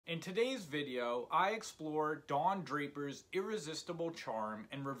In today's video, I explore Don Draper's irresistible charm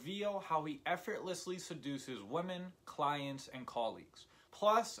and reveal how he effortlessly seduces women, clients, and colleagues.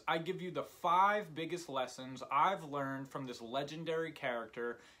 Plus, I give you the 5 biggest lessons I've learned from this legendary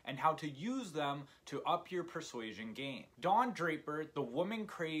character and how to use them to up your persuasion game. Don Draper, the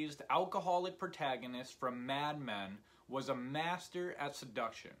woman-crazed alcoholic protagonist from Mad Men, was a master at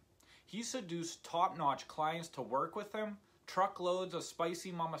seduction. He seduced top-notch clients to work with him, truckloads of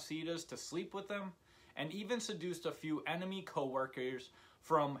spicy mamacitas to sleep with him, and even seduced a few enemy coworkers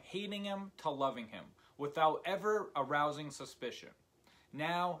from hating him to loving him without ever arousing suspicion.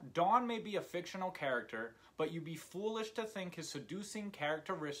 Now, Don may be a fictional character, but you'd be foolish to think his seducing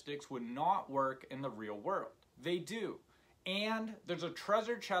characteristics would not work in the real world. They do. And there's a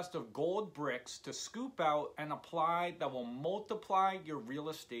treasure chest of gold bricks to scoop out and apply that will multiply your real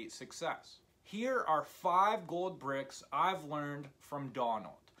estate success. Here are 5 gold bricks I've learned from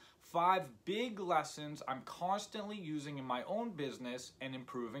Donald. 5 big lessons I'm constantly using in my own business and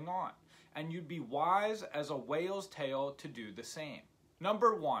improving on. And you'd be wise as a whale's tail to do the same.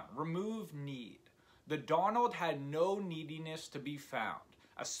 Number 1, remove need. The Donald had no neediness to be found,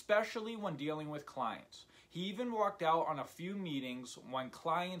 especially when dealing with clients. He even walked out on a few meetings when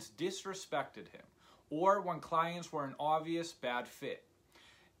clients disrespected him, or when clients were an obvious bad fit.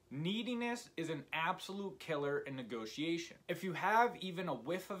 Neediness is an absolute killer in negotiation. If you have even a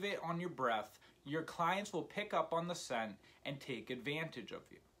whiff of it on your breath, your clients will pick up on the scent and take advantage of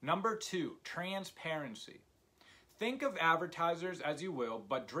you. Number 2, transparency. Think of advertisers as you will,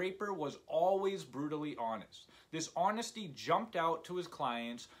 but Draper was always brutally honest. This honesty jumped out to his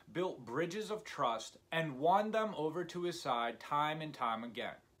clients, built bridges of trust, and won them over to his side time and time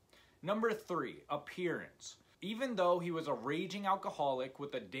again. Number 3, appearance. Even though he was a raging alcoholic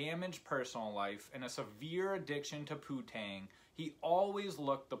with a damaged personal life and a severe addiction to poo-tang, he always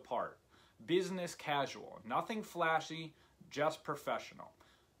looked the part. Business casual, nothing flashy, just professional.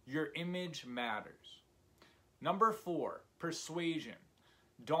 Your image matters. Number 4, persuasion.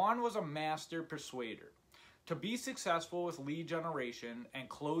 Don was a master persuader. To be successful with lead generation and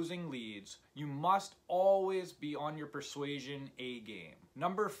closing leads, you must always be on your persuasion A game.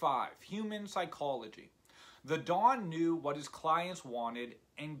 Number 5, human psychology. The Don knew what his clients wanted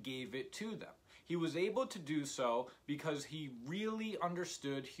and gave it to them. He was able to do so because he really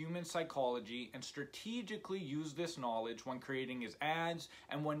understood human psychology and strategically used this knowledge when creating his ads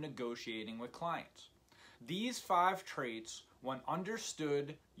and when negotiating with clients. These 5 traits, when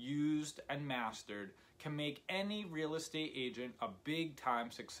understood, used, and mastered, can make any real estate agent a big-time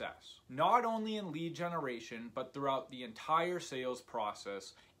success. Not only in lead generation, but throughout the entire sales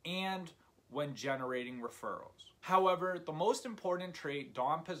process and when generating referrals. However, the most important trait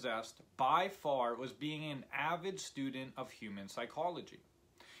Don possessed by far was being an avid student of human psychology.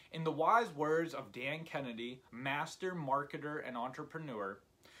 In the wise words of Dan Kennedy, master marketer and entrepreneur,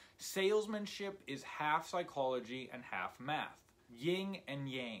 salesmanship is half psychology and half math, yin and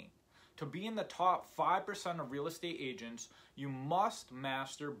yang. To be in the top 5% of real estate agents, you must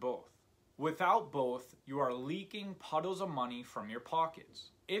master both. Without both, you are leaking puddles of money from your pockets.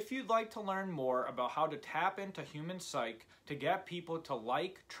 If you'd like to learn more about how to tap into human psyche to get people to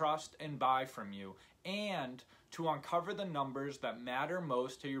like, trust, and buy from you, and to uncover the numbers that matter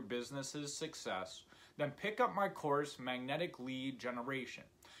most to your business's success, then pick up my course, Magnetic Lead Generation.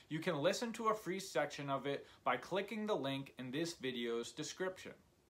 You can listen to a free section of it by clicking the link in this video's description.